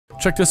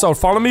check this out.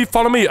 Follow me,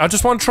 follow me. I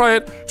just want to try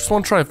it.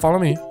 Follow me, follow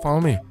me,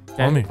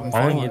 follow me.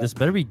 Follow me. This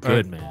better be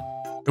good, man.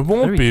 It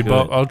won't be,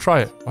 but I'll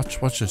try it.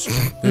 Watch this.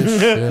 Check this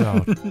shit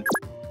out.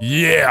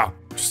 Yeah.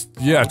 Just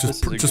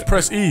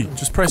press E.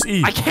 Just press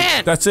E. I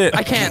can't. That's it.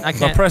 I can't.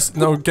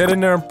 No, get in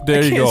there.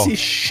 There you go. I can't see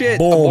shit.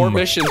 Boom. Abort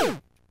mission. Fuck!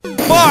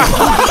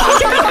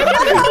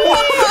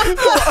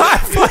 I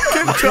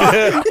fucking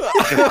tried.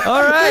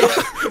 All right.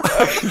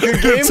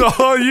 Good game. It's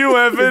all you,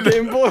 Evan. Good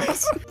game,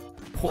 boys.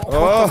 What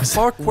the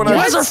fuck? You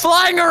guys are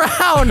flying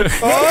around.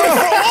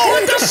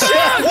 What the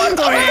shit? What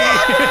the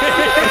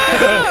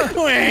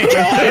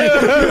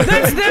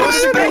That's them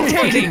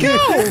spectating.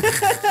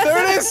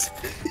 There it is.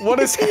 What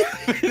is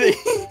happening?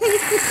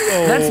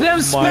 That's them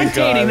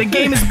spectating. The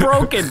game is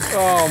broken.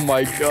 Oh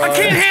my god. I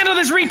can't handle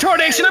this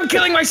retardation. I'm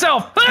killing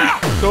myself. Ah!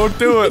 Don't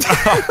do it.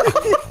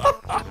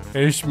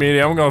 Hey,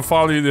 Schmitty, I'm gonna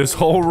follow you this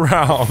whole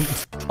round.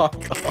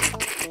 Fuck off.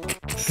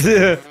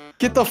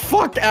 Get the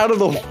fuck out of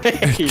the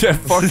way. Get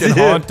fucking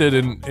haunted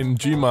in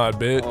Gmod,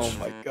 bitch. Oh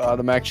my god,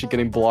 I'm actually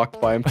getting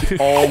blocked by him.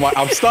 Oh my,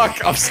 I'm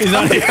stuck. I'm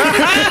stuck. Get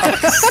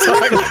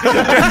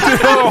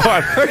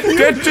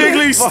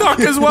Jiggly stuck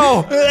as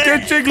well.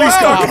 Get Jiggly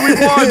stuck. We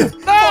won.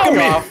 Fuck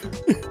off.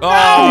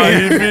 Oh,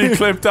 he being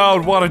clipped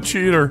out. What a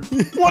cheater.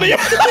 What are you?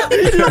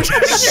 You're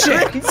just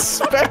shit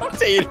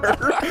spectator.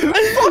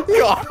 Fuck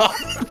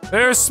off.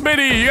 There's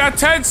Smitty. You got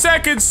 10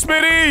 seconds,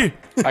 Smitty.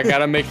 I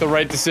gotta make the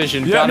right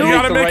decision. Yeah, you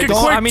gotta make it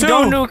quick, I mean, too.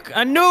 don't nuke.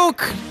 A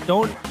nuke.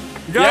 Don't.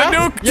 You gotta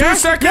nuke. 2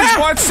 seconds.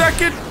 1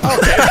 second.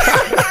 Okay.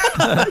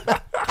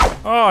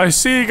 Oh, I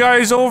see you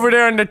guys over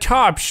there in the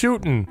top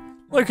shooting.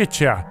 Look at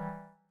ya.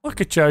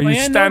 Look at ya. You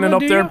standing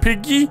up there,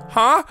 Piggy?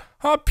 Huh?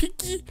 Huh,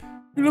 Piggy?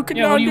 You looking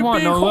down the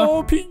big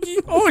hole, Piggy?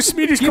 Oh,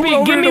 Smitty's coming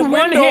over Give the me one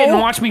window. hit and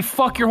watch me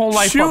fuck your whole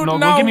life up, Shooting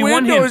Nogla. out Give me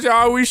one windows, hint.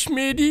 are we,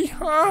 Smitty?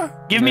 Huh?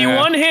 Give me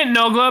one hint,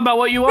 Nogla, about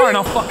what you are, and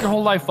I'll fuck your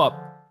whole life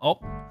up. Oh.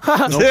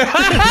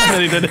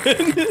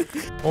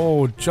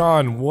 Oh,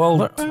 John,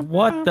 well...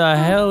 What the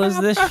hell is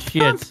this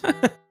shit? Look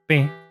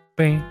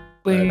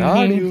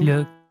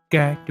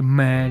at the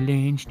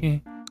mileage.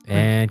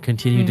 And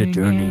continue the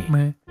journey.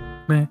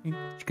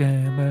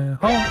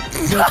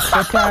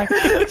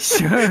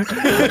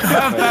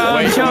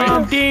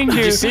 Did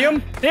you see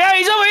him? Yeah,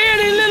 he's over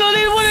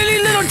here. One of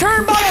these little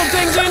turn bottle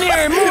things in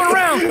here, moving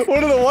around.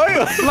 What are the white?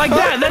 Like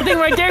that. That thing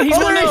right there. He's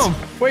one of them.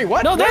 Wait,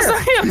 what? No, that's not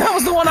him. That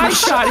was the one I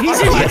shot. He's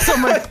in here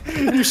somewhere.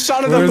 You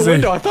shot it out the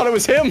window. I thought it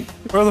was him.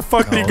 Where the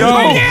fuck did he go?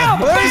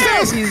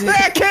 Yeah, He's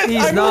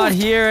not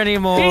here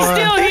anymore. He's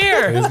still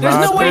here. He's There's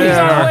not no way he's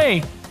there. on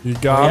away. You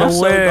got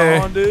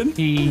away.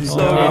 He's So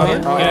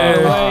on gone.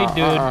 away,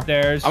 dude.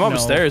 There's I'm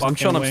upstairs. no I'm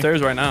chilling fucking way.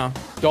 upstairs right now.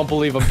 Don't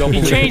believe him. Don't He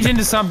believe changed him.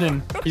 into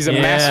something. He's a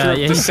master of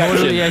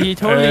deception. He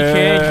totally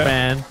changed,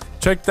 man.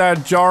 Check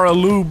that jar of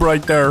lube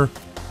right there.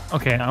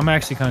 Okay, I'm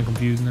actually kind of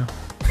confused now.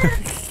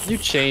 You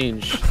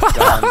changed,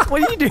 John.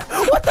 What did you do?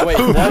 What the Wait,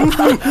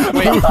 what?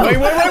 Wait. Hold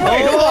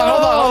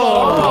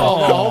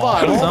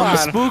on.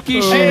 Some spooky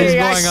shit Hey, is I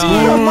going see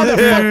on. you,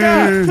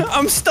 motherfucker.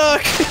 I'm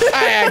stuck.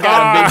 I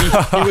got him,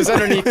 baby. He was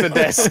underneath the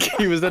desk.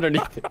 He was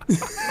underneath it.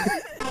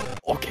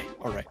 Okay,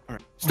 all right.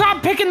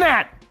 Stop picking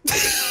that!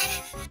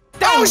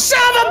 Oh, son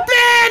of a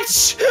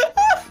bitch!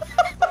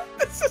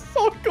 This is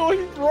all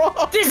going wrong.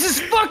 This is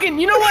fucking.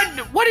 You know what?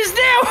 What is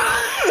now?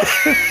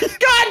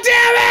 God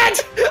damn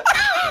it!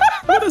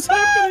 What is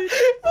happening?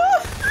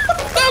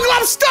 Nogla,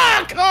 I'm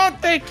stuck! Oh,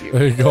 thank you.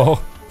 There you go.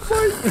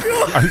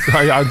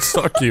 I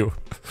unstuck you.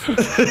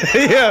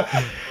 Yeah.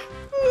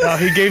 Oh,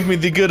 he gave me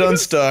the good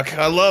unstuck.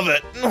 I love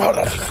it.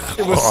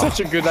 It was such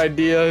a good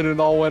idea, and it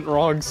all went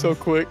wrong so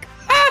quick.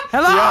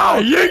 Hello!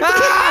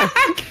 Yeah.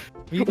 Where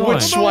you going?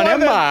 Which one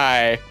am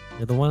I?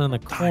 You're the one in the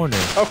corner.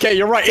 Okay,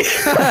 you're right.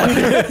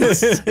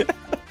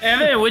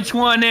 Evan, which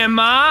one am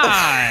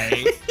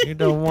I? You're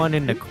the one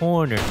in the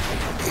corner.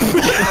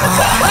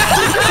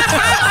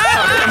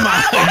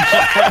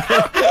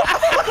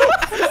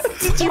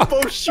 Did you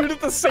both shoot at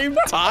the same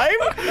time?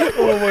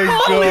 Oh my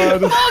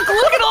god. Fuck,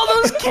 look at all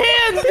those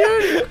cans,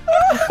 dude!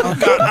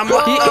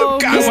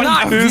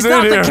 He's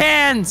not the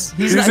cans.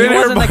 He's in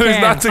here, but he's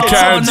not the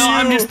cans. Oh no,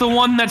 I'm just the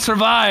one that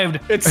survived.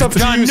 It's up to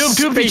John, you,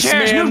 noob the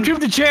chairs, spaceman. noob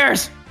the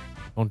chairs.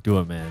 Don't do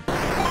it, man.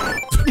 Oh,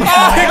 he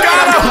got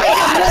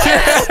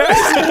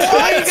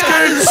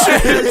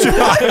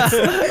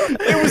him!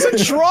 It was a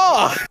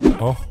draw.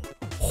 Oh.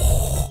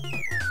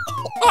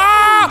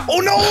 Ah! Oh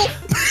no!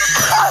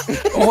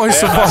 Oh, I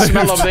survived.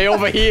 Smell them. They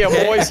over here,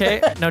 boys.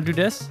 Okay, now do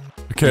this.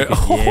 Okay.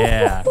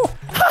 Yeah.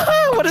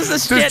 What is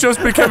this This shit?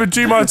 just became a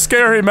Gmod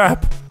scary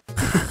map.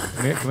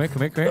 Come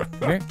here.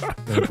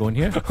 Gotta go in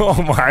here.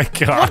 Oh my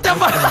god. What the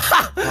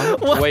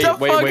fuck? What Wait, the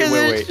wait, fuck wait, is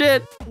wait, this wait.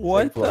 shit?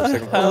 What the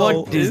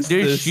hell What is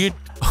this shit?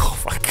 Oh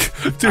fuck.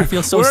 Dude, I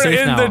feel so we're safe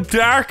in now. the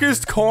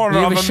darkest corner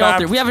We have of a the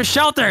shelter. map. We have a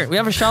shelter. We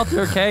have a shelter,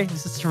 okay?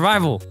 This is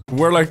survival.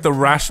 We're like the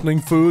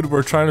rationing food.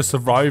 We're trying to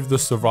survive the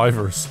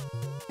survivors.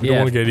 We don't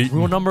want to get eaten.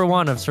 Rule number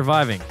 1 of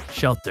surviving,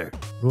 shelter.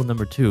 Rule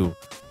number 2,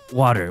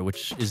 water,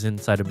 which is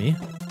inside of me.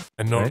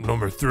 And Right.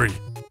 number 3,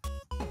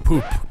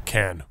 poop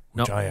can.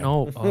 No, Giant.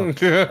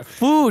 no.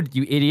 Food,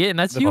 you idiot. And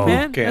that's you,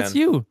 man. can. That's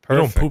you. You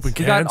don't poop in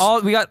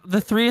cans. We got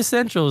the 3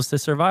 essentials to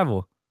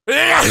survival.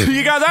 Yeah,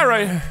 you got that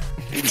right.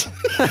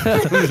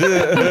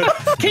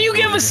 Can you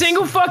give a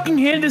single fucking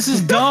hint? This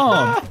is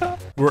dumb.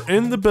 We're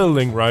in the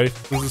building, right?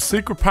 There's a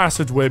secret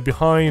passageway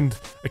behind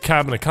a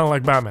cabinet, kind of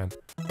like Batman.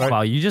 Right?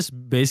 Wow, you just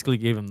basically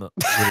gave him the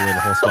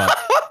whole spot.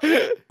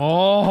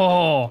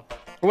 Oh.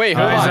 Wait,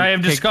 hold Guys, on. I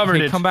have discovered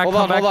it. Come back, Hold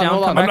come on, back hold on, down,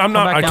 hold come on. back, I'm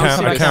not- come back I down, can't,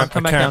 come I back can't, down,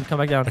 come I back down, can't. come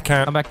back down, I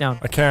can't. come back down.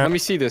 I can't. Let me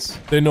see this.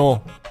 They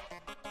know.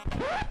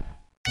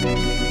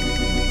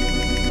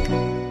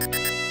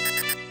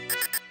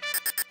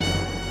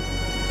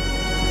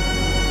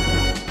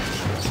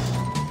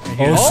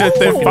 Oh shit,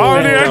 they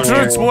found the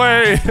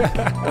entranceway!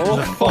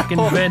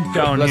 Fucking vent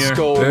down Let's here.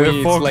 go. They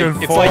It's fucking like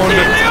found it.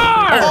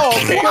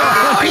 oh, okay.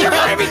 Oh, you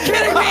gotta be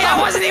kidding me! I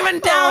wasn't even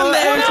down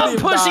there! What up,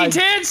 pussy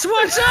tits?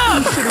 What's up?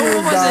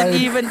 I wasn't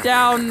even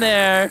down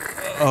there.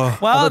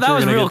 Well, that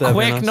was real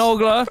quick,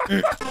 Nogla.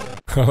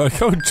 I like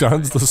how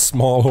John's the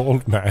small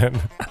old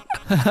man.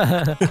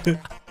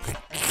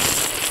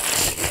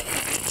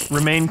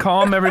 Remain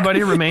calm,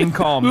 everybody. Remain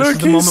calm. Look, This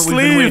is the moment we've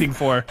been waiting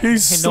for.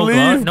 His Hey,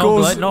 sleeve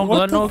goes.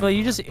 Nogla,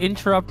 you just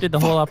interrupted the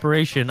whole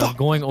operation of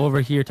going over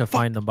here to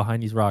find them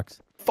behind these rocks.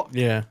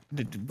 Yeah.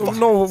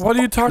 No, what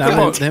are you talking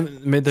about? They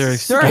made their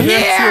They're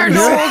here,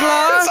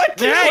 Nogla!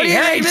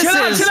 Hey, chill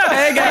out, chill out.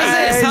 Hey,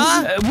 guys,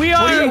 huh? We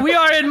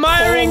are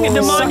admiring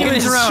the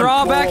monuments around.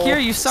 Straw back here,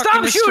 you suck in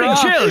Stop the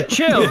shooting!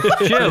 straw.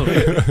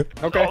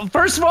 Chill. Okay.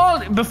 First of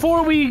all,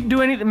 before we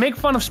do anything, make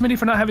fun of Smitty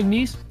for not having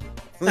knees.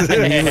 You have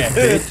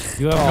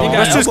no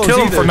Let's just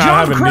kill him for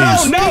not having Crow,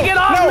 knees. Smitty, get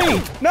off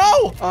me!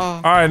 No!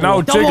 Alright,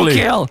 now double Jiggly.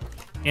 kill.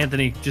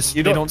 Anthony, just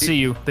You they don't- don't see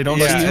you. They don't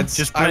Yeah, see you. it's-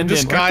 Just I'm blend in.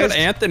 disguised. Where'd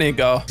Anthony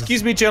go?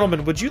 Excuse me,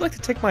 gentlemen. Would you like to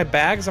take my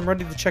bags? I'm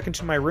ready to check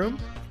into my room.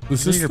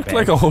 Does this look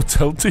like a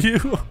hotel to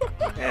you?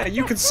 Yeah,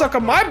 you can suck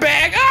on my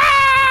bag.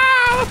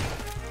 Ah!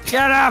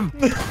 Get him!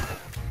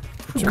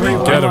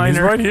 Get him, he's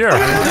right here.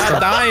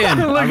 Not dying.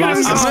 Look at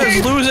his I'm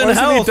face. losing Why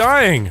isn't he health.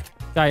 dying?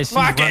 Guys, he's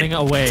Fuck it. running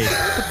away.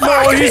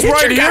 No, he's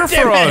right here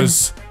for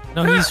us.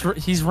 No,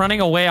 he's running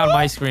away on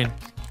my screen.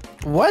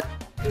 What?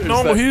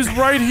 No, he's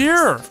right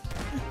here.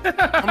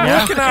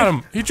 I'm looking at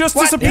him. He just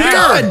disappeared.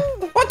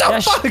 What the Yeah,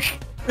 fuck?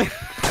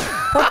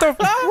 What the?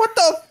 What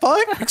the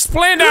fuck?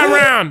 Explain that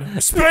round.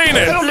 Explain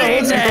it.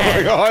 What's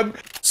going on?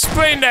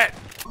 Explain that.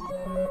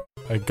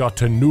 I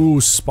got a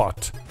new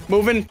spot.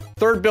 Moving.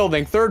 Third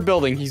building.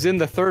 He's in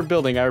the third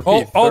building. I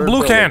repeat. Oh, third blue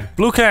building. can.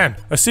 Blue can.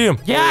 I see him.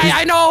 Yeah,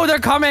 I know, they're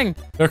coming!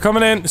 They're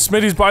coming in.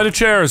 Smitty's by the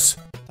chairs.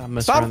 I'm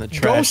messing Stop around the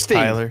trash, ghosting.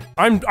 Tyler.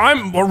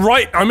 I'm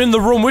right. I'm in the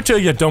room with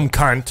you dumb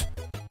cunt.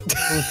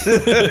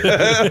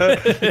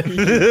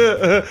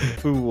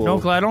 Fool.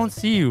 No, I don't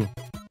see you.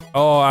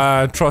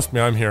 Oh, trust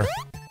me, I'm here.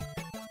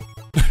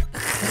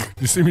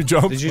 You see me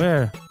jump? Did you?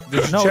 Where?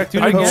 Did you No, check do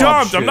the I it again.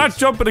 jumped. I'm not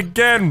jumping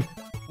again.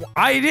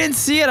 I didn't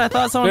see it, I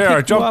thought someone There, I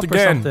picked you jumped up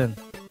again. or something.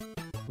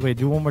 Wait,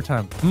 do one more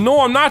time.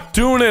 No, I'm not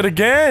doing it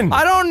again.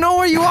 I don't know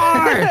where you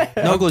are!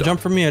 Nogla, jump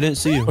for me. I didn't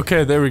see you.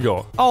 Okay, there we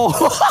go. Oh,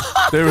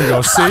 There we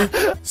go. See?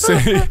 See?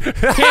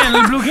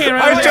 Can, blue can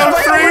right I away. jumped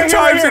 3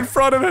 times in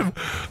front of him.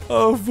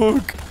 Oh,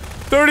 fuck.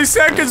 30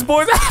 seconds,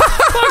 boys.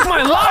 Fuck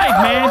my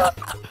life, man.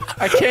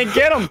 I can't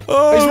get him.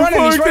 Oh, he's running.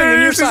 He's fuck, running. there On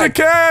he your is. He's a side.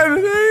 can.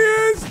 There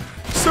he is.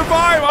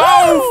 Survive.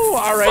 Oh,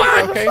 All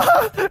right. Okay. oh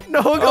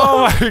my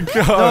god.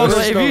 Nogla,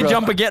 if you Nogla.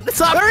 jump again,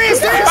 stop! There he is.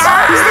 There he is.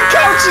 He's the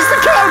couch. He's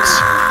the couch.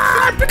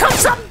 I become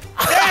some.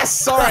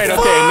 Yes. All right.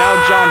 Okay.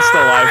 Now John's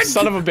still alive.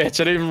 Son of a bitch.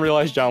 I didn't even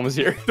realize John was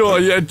here. Oh,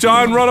 yeah,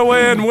 John, run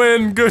away and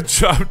win. Good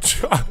job,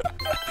 John.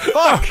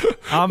 Fuck.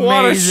 Amazing.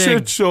 What a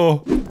shit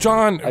show.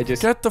 John,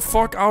 just- get the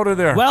fuck out of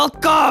there.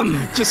 Welcome!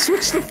 Just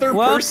switch to third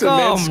person, man.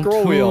 Welcome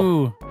Scroll wheel.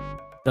 to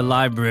the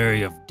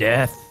Library of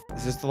Death.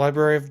 Is this the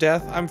Library of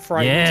Death? I'm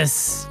frightened.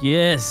 Yes,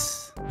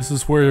 yes. This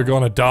is where you're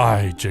gonna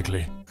die,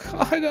 Jiggly.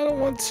 God, I don't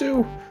want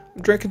to.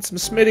 I'm drinking some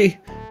Smitty.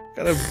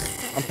 Gotta.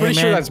 I'm pretty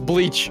sure man. that's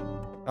bleach.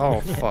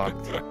 Oh fuck.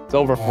 It's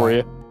over for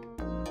you.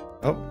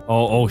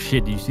 Oh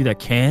shit, do you see that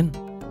can?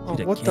 Oh,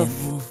 that what the?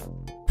 can move?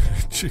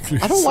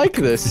 Jiggly's I don't like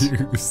so this.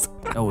 confused.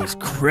 That was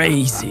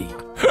crazy.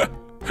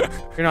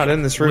 You're not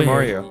in this room,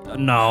 are you?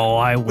 No,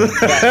 I wouldn't.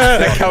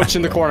 That couch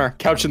in the corner.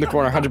 Couch in the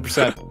corner.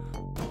 100%.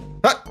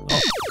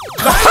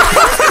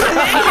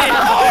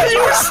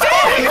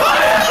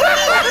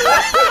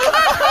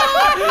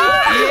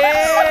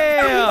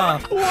 Yeah!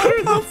 Oh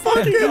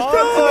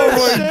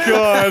my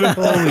god.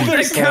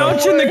 The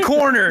couch in the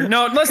corner.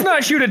 No, let's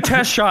not shoot a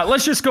test shot.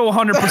 Let's just go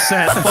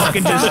 100%.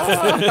 Fucking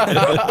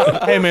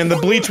just. Hey man, the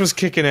bleach was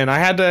kicking in. I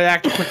had to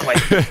act quickly.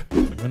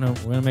 We're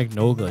gonna make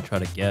Nogla try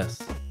to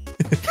guess.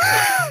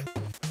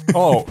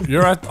 Oh,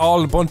 you're at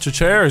all a bunch of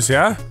chairs,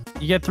 yeah?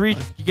 You get three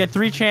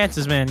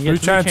chances, man. You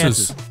 3 get three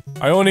chances.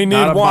 I only need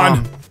Not a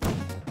 1.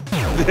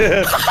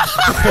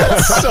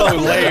 So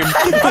lame.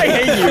 I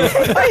hate you.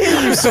 I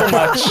hate you so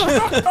much.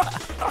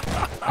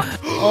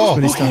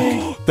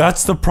 Oh,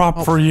 that's the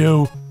prop for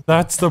you.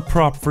 That's the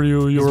prop for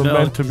you. You were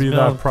meant to be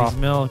that prop.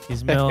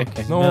 He's milk.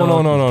 No,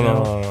 no, no, no, no,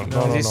 no, no, no,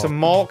 Is he no. some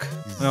milk?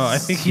 No, I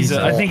think he's.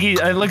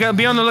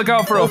 Be on the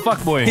lookout for a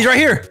fuckboy. He's right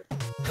here.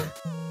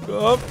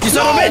 Oh, You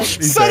son of a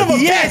bitch! Son of a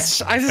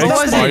bitch! I just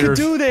nothing to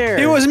do there.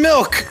 It was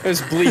milk. It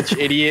was bleach,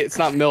 idiot. It's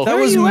not milk. That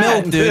was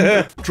milk,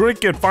 dude.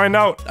 drink it, find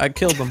out. I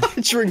killed him.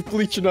 I drink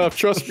bleach enough.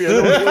 Trust me, I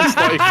know what it looks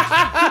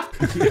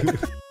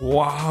like.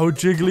 Wow,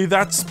 Jiggly,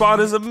 that spot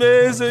is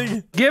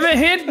amazing. Give a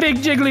hint, big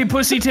jiggly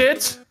pussy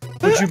tits.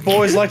 Would you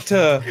boys like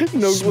to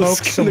Nogla's smoke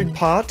some gonna-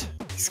 pot?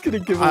 He's gonna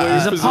give away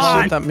his I position. don't know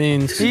what that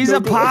means. He's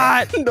a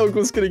pot.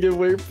 Nogla's gonna give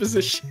away your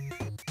position.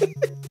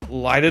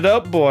 Light it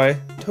up, boy.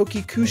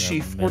 Tokikushi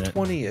Wait a minute.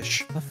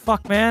 420-ish. The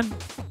fuck, man?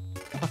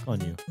 Fuck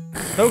on you.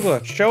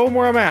 Nogla, show him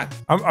where I'm at.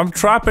 I'm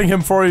trapping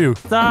him for you.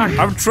 Doc.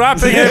 I'm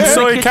trapping him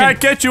so he can't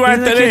get you,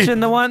 In the Anthony. kitchen,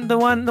 the one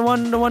that's.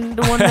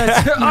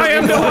 I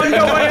am the one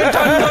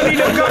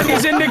Tony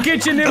is in the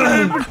kitchen.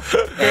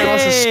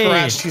 Vanoss is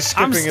scratched. He's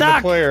I'm skipping in the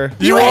stuck. player.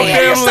 You won't be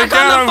able to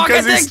get him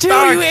because he's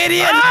stuck.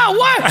 idiot! Ah,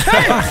 what?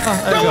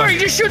 Hey, don't worry,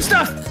 just shoot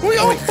stuff.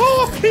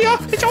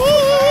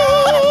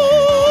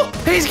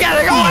 He's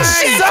gotta go!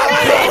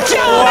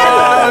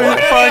 Wow, you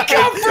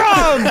fucking-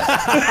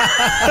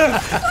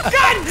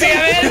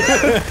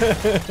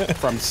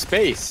 From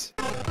space.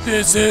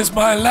 This is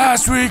my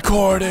last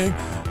recording.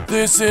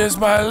 This is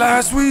my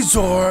last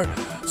resort.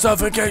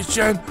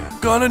 Suffocation.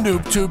 Gonna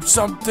noob tube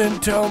something.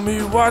 Tell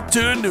me what to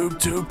noob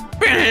tube.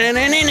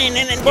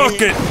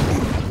 Fuck it.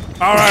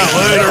 All right,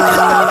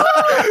 later.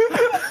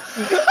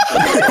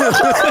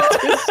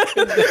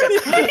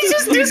 He's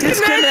just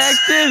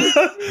disconnected.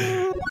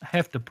 I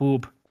have to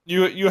poop.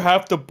 You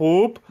have to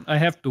poop? I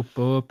have to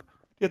poop.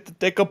 You have to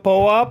take a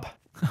po up?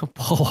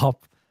 Pull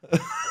up.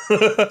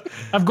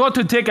 I've got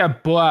to take a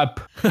poop.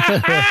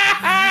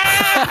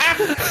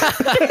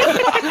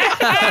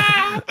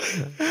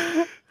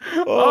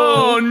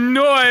 Oh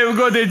no, I've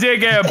got to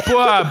take a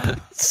poop.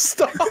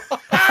 Stop.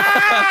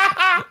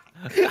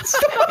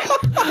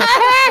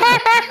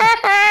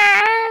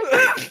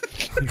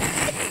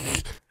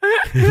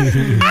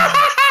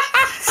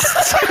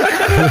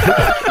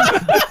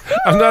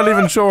 I'm not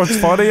even sure what's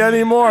funny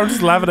anymore. I'm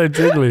just laughing at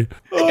Jiggly.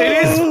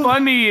 It is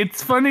funny.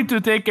 It's funny to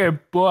take a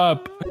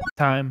poop.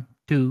 Time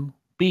to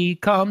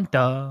become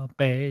the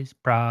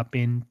best prop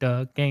in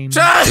the game.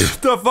 Shut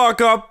the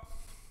fuck up.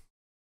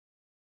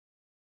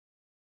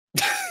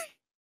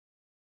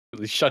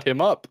 Really shut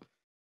him up.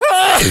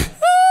 What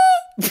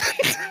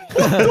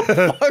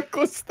the fuck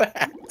was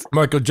that?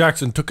 Michael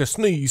Jackson took a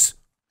sneeze.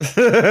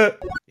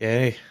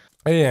 Yay.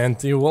 Hey,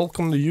 Anthony,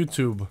 welcome to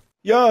YouTube.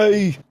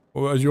 Yay!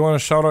 Well, do you want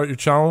to shout out your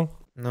channel?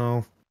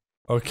 No.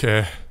 Okay,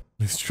 at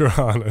least you're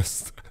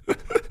honest.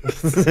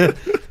 Alright,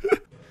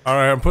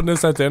 I'm putting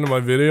this at the end of my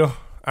video,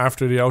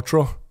 after the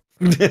outro.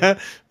 Yeah,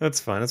 that's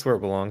fine. That's where it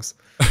belongs.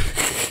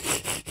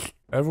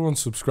 Everyone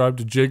subscribe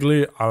to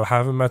Jiggly. I'll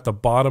have him at the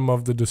bottom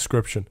of the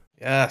description.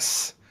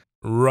 Yes.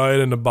 Right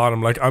in the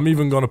bottom. Like, I'm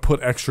even gonna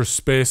put extra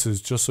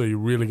spaces just so you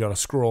really gotta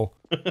scroll.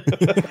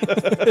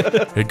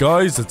 Hey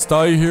guys, it's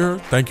Dai here.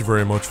 Thank you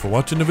very much for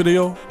watching the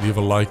video. Leave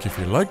a like if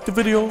you liked the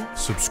video.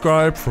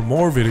 Subscribe for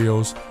more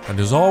videos. And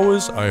as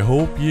always, I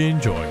hope you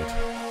enjoyed.